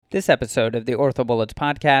This episode of the OrthoBullets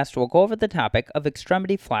podcast will go over the topic of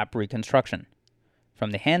extremity flap reconstruction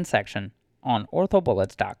from the hand section on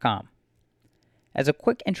orthobullets.com. As a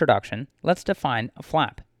quick introduction, let's define a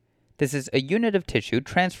flap. This is a unit of tissue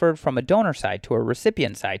transferred from a donor site to a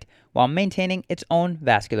recipient site while maintaining its own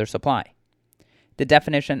vascular supply. The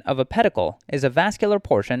definition of a pedicle is a vascular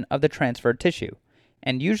portion of the transferred tissue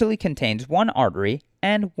and usually contains one artery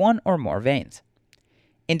and one or more veins.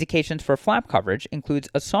 Indications for flap coverage includes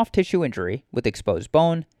a soft tissue injury with exposed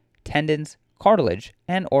bone, tendons, cartilage,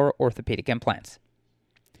 and/or orthopedic implants.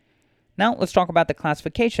 Now let's talk about the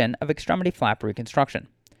classification of extremity flap reconstruction.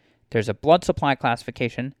 There's a blood supply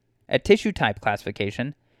classification, a tissue type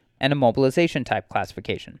classification, and a mobilization type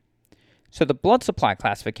classification. So the blood supply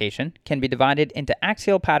classification can be divided into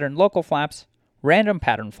axial pattern local flaps, random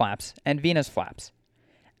pattern flaps, and venous flaps.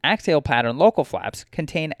 Axial pattern local flaps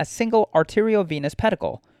contain a single arteriovenous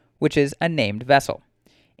pedicle, which is a named vessel.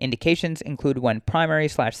 Indications include when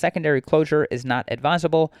primary/secondary closure is not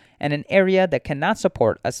advisable and an area that cannot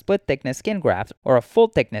support a split-thickness skin graft or a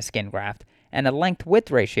full-thickness skin graft, and a length-width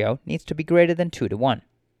ratio needs to be greater than 2:1.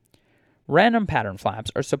 Random pattern flaps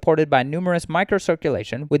are supported by numerous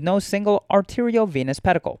microcirculation with no single arteriovenous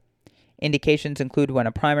pedicle. Indications include when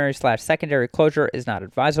a primary/secondary closure is not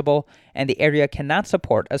advisable and the area cannot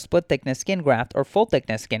support a split-thickness skin graft or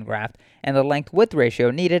full-thickness skin graft, and the length-width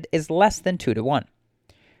ratio needed is less than 2:1.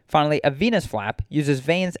 Finally, a venous flap uses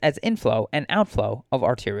veins as inflow and outflow of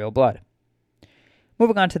arterial blood.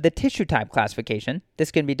 Moving on to the tissue type classification,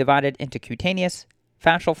 this can be divided into cutaneous,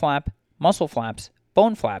 fascial flap, muscle flaps,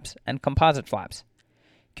 bone flaps, and composite flaps.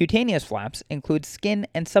 Cutaneous flaps include skin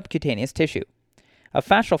and subcutaneous tissue. A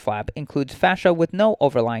fascial flap includes fascia with no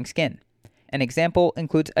overlying skin. An example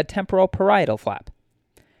includes a temporoparietal flap.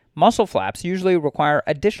 Muscle flaps usually require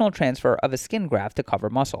additional transfer of a skin graft to cover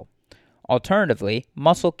muscle. Alternatively,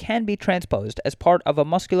 muscle can be transposed as part of a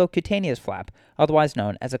musculocutaneous flap, otherwise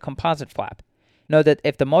known as a composite flap. Note that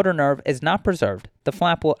if the motor nerve is not preserved, the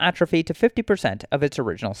flap will atrophy to 50% of its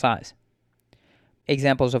original size.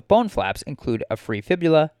 Examples of bone flaps include a free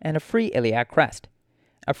fibula and a free iliac crest.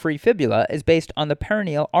 A free fibula is based on the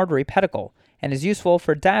perineal artery pedicle and is useful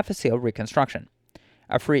for diaphyseal reconstruction.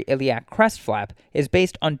 A free iliac crest flap is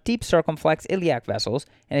based on deep circumflex iliac vessels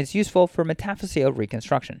and is useful for metaphyseal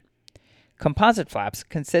reconstruction. Composite flaps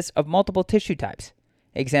consist of multiple tissue types.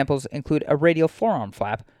 Examples include a radial forearm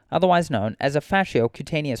flap, otherwise known as a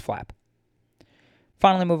fasciocutaneous flap.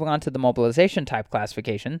 Finally, moving on to the mobilization type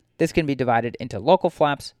classification, this can be divided into local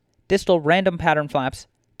flaps, distal random pattern flaps,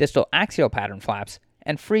 distal axial pattern flaps,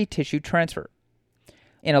 and free tissue transfer.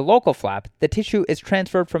 In a local flap, the tissue is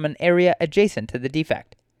transferred from an area adjacent to the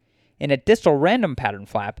defect. In a distal random pattern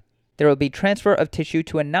flap, there will be transfer of tissue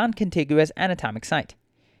to a non-contiguous anatomic site.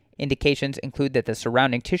 Indications include that the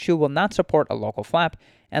surrounding tissue will not support a local flap,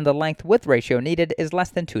 and the length-width ratio needed is less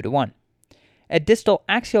than 2:1. A distal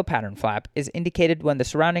axial pattern flap is indicated when the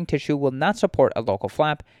surrounding tissue will not support a local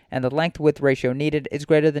flap, and the length-width ratio needed is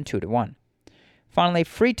greater than 2:1. Finally,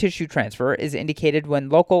 free tissue transfer is indicated when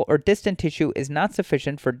local or distant tissue is not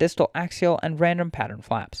sufficient for distal axial and random pattern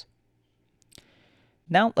flaps.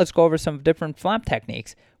 Now let's go over some different flap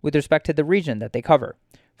techniques with respect to the region that they cover.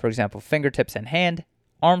 For example, fingertips and hand,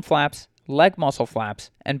 arm flaps, leg muscle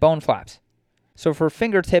flaps, and bone flaps. So for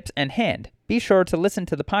fingertips and hand, be sure to listen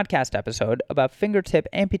to the podcast episode about fingertip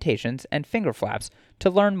amputations and finger flaps to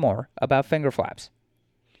learn more about finger flaps.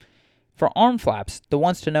 For arm flaps, the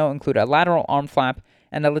ones to know include a lateral arm flap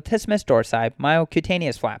and a latissimus dorsi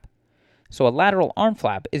myocutaneous flap. So a lateral arm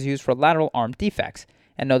flap is used for lateral arm defects,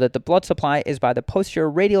 and know that the blood supply is by the posterior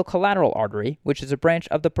radial collateral artery, which is a branch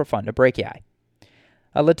of the profunda brachii.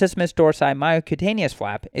 A latissimus dorsi myocutaneous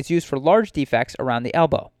flap is used for large defects around the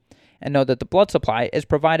elbow, and know that the blood supply is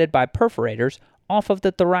provided by perforators off of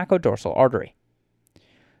the thoracodorsal artery.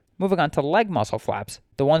 Moving on to leg muscle flaps,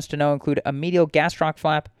 the ones to know include a medial gastroc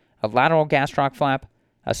flap, a lateral gastroc flap,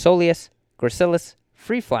 a soleus, gracilis,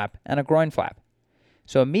 free flap, and a groin flap.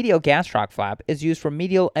 So a medial gastroc flap is used for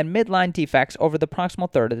medial and midline defects over the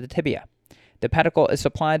proximal third of the tibia. The pedicle is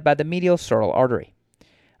supplied by the medial sural artery.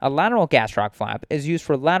 A lateral gastroc flap is used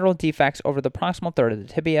for lateral defects over the proximal third of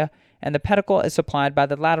the tibia, and the pedicle is supplied by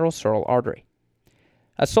the lateral sural artery.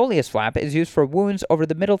 A soleus flap is used for wounds over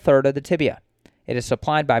the middle third of the tibia. It is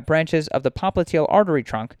supplied by branches of the popliteal artery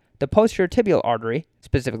trunk, the posterior tibial artery,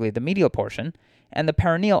 specifically the medial portion, and the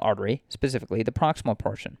perineal artery, specifically the proximal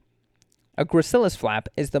portion. A gracilis flap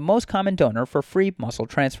is the most common donor for free muscle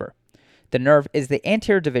transfer. The nerve is the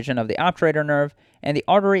anterior division of the obturator nerve, and the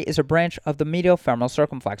artery is a branch of the medial femoral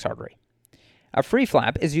circumflex artery. A free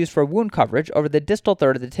flap is used for wound coverage over the distal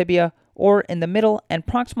third of the tibia or in the middle and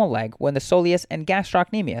proximal leg when the soleus and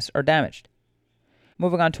gastrocnemius are damaged.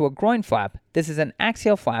 Moving on to a groin flap, this is an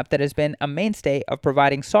axial flap that has been a mainstay of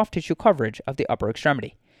providing soft tissue coverage of the upper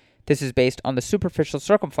extremity. This is based on the superficial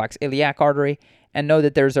circumflex iliac artery, and know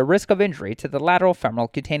that there is a risk of injury to the lateral femoral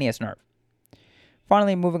cutaneous nerve.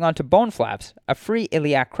 Finally, moving on to bone flaps, a free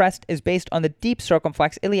iliac crest is based on the deep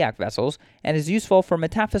circumflex iliac vessels and is useful for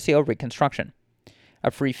metaphyseal reconstruction. A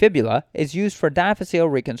free fibula is used for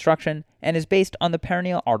diaphyseal reconstruction and is based on the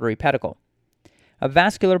perineal artery pedicle. A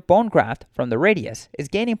vascular bone graft from the radius is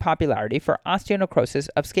gaining popularity for osteonecrosis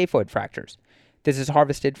of scaphoid fractures. This is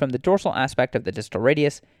harvested from the dorsal aspect of the distal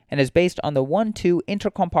radius and is based on the 1-2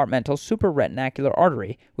 intercompartmental supraretinacular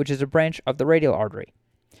artery, which is a branch of the radial artery.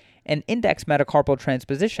 An index metacarpal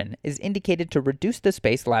transposition is indicated to reduce the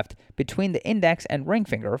space left between the index and ring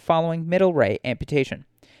finger following middle ray amputation.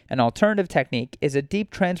 An alternative technique is a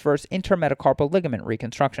deep transverse intermetacarpal ligament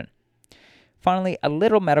reconstruction. Finally, a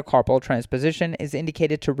little metacarpal transposition is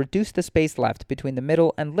indicated to reduce the space left between the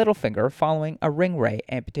middle and little finger following a ring ray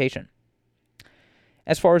amputation.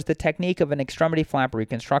 As far as the technique of an extremity flap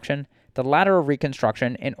reconstruction, the lateral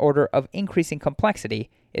reconstruction in order of increasing complexity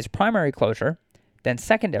is primary closure, then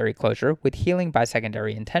secondary closure with healing by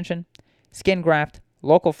secondary intention, skin graft,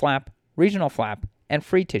 local flap, regional flap, and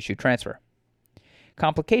free tissue transfer.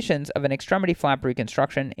 Complications of an extremity flap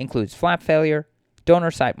reconstruction includes flap failure,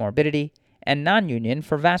 donor site morbidity, and non-union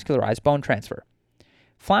for vascularized bone transfer.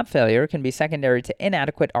 Flap failure can be secondary to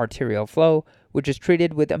inadequate arterial flow, which is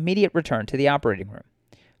treated with immediate return to the operating room.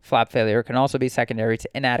 Flap failure can also be secondary to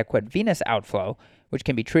inadequate venous outflow, which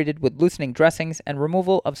can be treated with loosening dressings and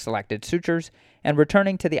removal of selected sutures, and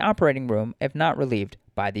returning to the operating room if not relieved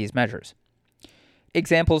by these measures.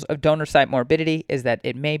 Examples of donor site morbidity is that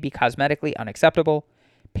it may be cosmetically unacceptable,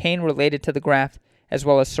 pain related to the graft, as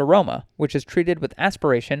well as seroma, which is treated with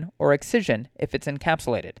aspiration or excision if it's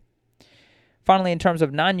encapsulated. Finally, in terms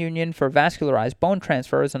of non-union for vascularized bone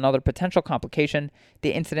transfer is another potential complication,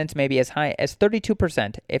 the incidence may be as high as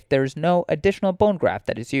 32% if there is no additional bone graft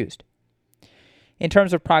that is used. In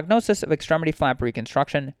terms of prognosis of extremity flap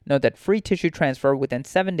reconstruction, note that free tissue transfer within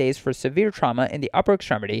 7 days for severe trauma in the upper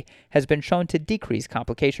extremity has been shown to decrease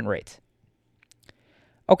complication rates.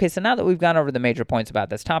 Okay, so now that we've gone over the major points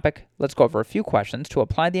about this topic, let's go over a few questions to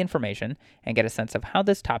apply the information and get a sense of how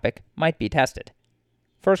this topic might be tested.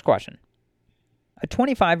 First question. A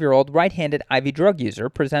 25-year-old right-handed IV drug user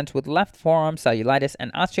presents with left forearm cellulitis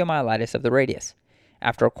and osteomyelitis of the radius.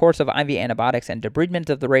 After a course of IV antibiotics and debridement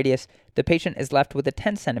of the radius, the patient is left with a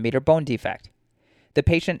 10-centimeter bone defect. The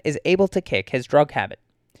patient is able to kick his drug habit.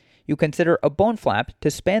 You consider a bone flap to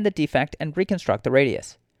span the defect and reconstruct the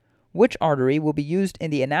radius. Which artery will be used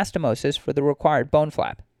in the anastomosis for the required bone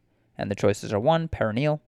flap? And the choices are 1.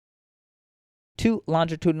 Perineal, 2.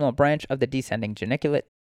 Longitudinal branch of the descending geniculate,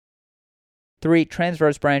 3.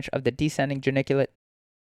 Transverse branch of the descending geniculate,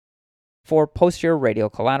 4. Posterior radial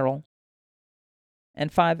collateral,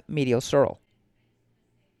 and 5. Medial sural.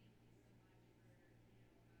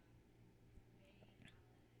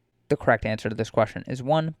 The correct answer to this question is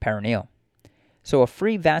 1. Perineal. So a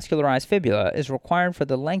free vascularized fibula is required for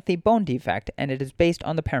the lengthy bone defect, and it is based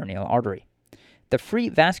on the perineal artery. The free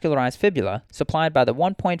vascularized fibula, supplied by the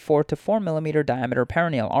 1.4 to 4 mm diameter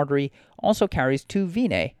perineal artery, also carries 2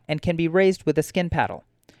 venae and can be raised with a skin paddle.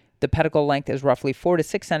 The pedicle length is roughly 4 to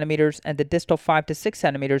 6 centimeters, and the distal 5 to 6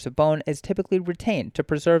 centimeters of bone is typically retained to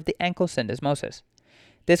preserve the ankle syndesmosis.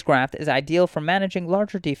 This graft is ideal for managing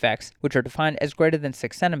larger defects, which are defined as greater than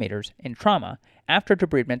 6 centimeters, in trauma, after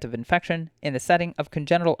debridement of infection, in the setting of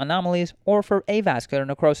congenital anomalies, or for avascular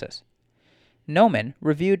necrosis. Noman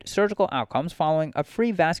reviewed surgical outcomes following a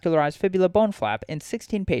free vascularized fibula bone flap in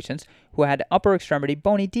 16 patients who had upper extremity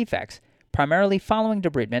bony defects, primarily following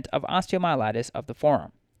debridement of osteomyelitis of the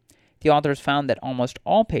forearm. The authors found that almost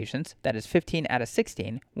all patients, that is 15 out of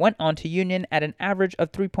 16, went on to union at an average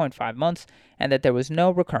of 3.5 months, and that there was no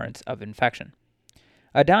recurrence of infection.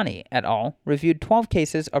 Adani et al. Reviewed 12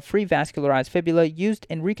 cases of free vascularized fibula used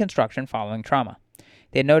in reconstruction following trauma.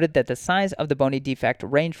 They noted that the size of the bony defect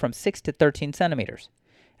ranged from 6 to 13 centimeters.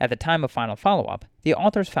 At the time of final follow-up, the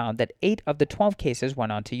authors found that 8 of the 12 cases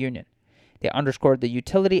went on to union. They underscored the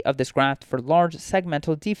utility of this graft for large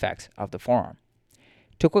segmental defects of the forearm.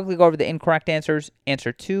 To quickly go over the incorrect answers,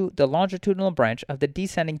 answer 2, the longitudinal branch of the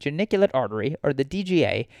descending geniculate artery, or the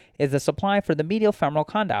DGA, is the supply for the medial femoral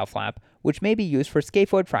condyle flap, which may be used for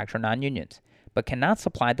scaphoid fracture non-unions, but cannot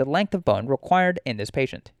supply the length of bone required in this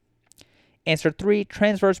patient. Answer 3,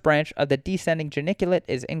 transverse branch of the descending geniculate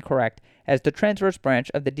is incorrect, as the transverse branch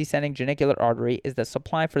of the descending geniculate artery is the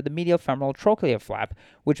supply for the medial femoral trochlear flap,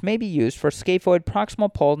 which may be used for scaphoid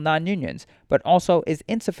proximal pole non-unions, but also is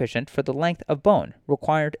insufficient for the length of bone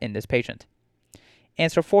required in this patient.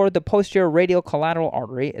 Answer 4, the posterior radial collateral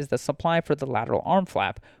artery is the supply for the lateral arm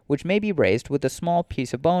flap, which may be raised with a small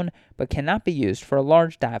piece of bone, but cannot be used for a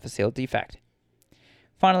large diaphyseal defect.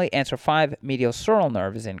 Finally, answer 5, medial sural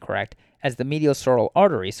nerve is incorrect, as the medial sural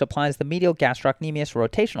artery supplies the medial gastrocnemius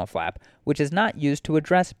rotational flap, which is not used to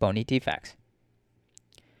address bony defects.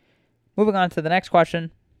 Moving on to the next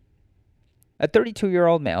question. A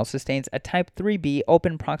 32-year-old male sustains a type 3B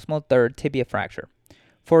open proximal third tibia fracture.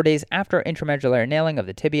 4 days after intramedullary nailing of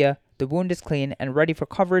the tibia, the wound is clean and ready for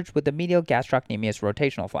coverage with the medial gastrocnemius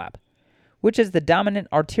rotational flap. Which is the dominant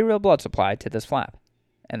arterial blood supply to this flap?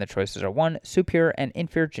 And the choices are 1, superior and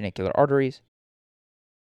inferior genicular arteries,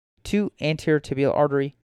 2, anterior tibial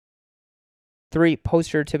artery, 3,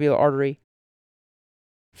 posterior tibial artery,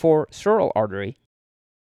 4, sural artery,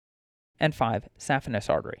 and 5, saphenous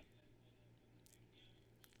artery.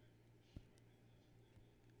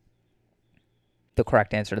 The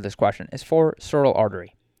correct answer to this question is 4, sural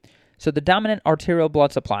artery. So the dominant arterial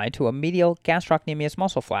blood supply to a medial gastrocnemius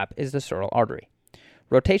muscle flap is the sural artery.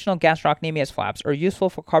 Rotational gastrocnemius flaps are useful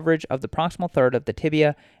for coverage of the proximal third of the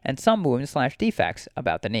tibia and some wounds/defects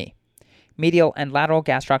about the knee. Medial and lateral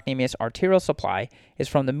gastrocnemius arterial supply is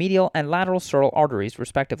from the medial and lateral sural arteries,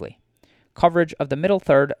 respectively. Coverage of the middle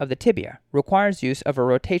third of the tibia requires use of a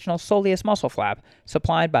rotational soleus muscle flap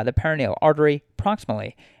supplied by the peroneal artery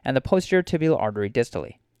proximally and the posterior tibial artery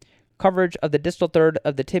distally. Coverage of the distal third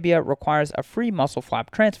of the tibia requires a free muscle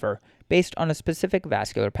flap transfer based on a specific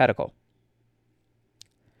vascular pedicle.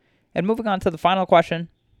 And moving on to the final question.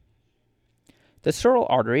 The sural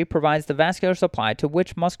artery provides the vascular supply to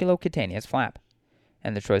which musculocutaneous flap?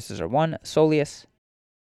 And the choices are 1, soleus,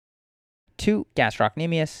 2,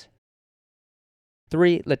 gastrocnemius,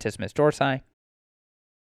 3, latissimus dorsi,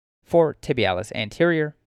 4, tibialis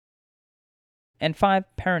anterior, and 5,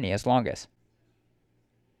 peroneus longus.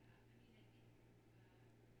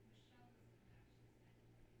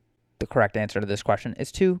 The correct answer to this question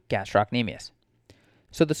is 2, gastrocnemius.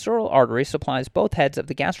 So the sural artery supplies both heads of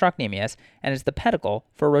the gastrocnemius and is the pedicle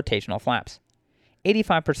for rotational flaps.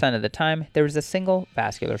 85% of the time, there is a single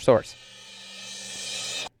vascular source.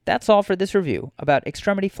 That's all for this review about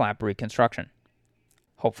extremity flap reconstruction.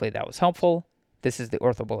 Hopefully that was helpful. This is the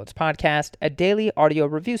OrthoBullets podcast, a daily audio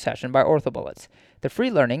review session by OrthoBullets, the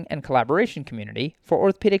free learning and collaboration community for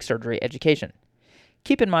orthopedic surgery education.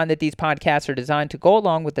 Keep in mind that these podcasts are designed to go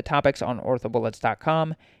along with the topics on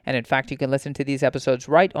orthobullets.com, and in fact, you can listen to these episodes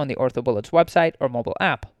right on the OrthoBullets website or mobile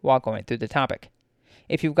app while going through the topic.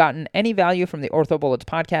 If you've gotten any value from the OrthoBullets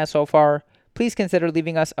podcast so far, please consider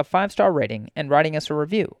leaving us a 5-star rating and writing us a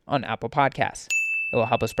review on Apple Podcasts. It will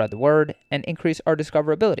help us spread the word and increase our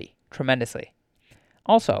discoverability tremendously.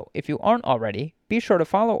 Also, if you aren't already, be sure to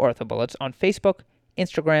follow OrthoBullets on Facebook,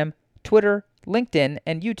 Instagram, Twitter, LinkedIn,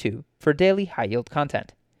 and YouTube for daily high-yield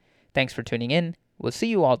content. Thanks for tuning in. We'll see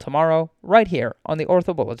you all tomorrow right here on the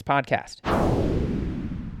OrthoBullets podcast.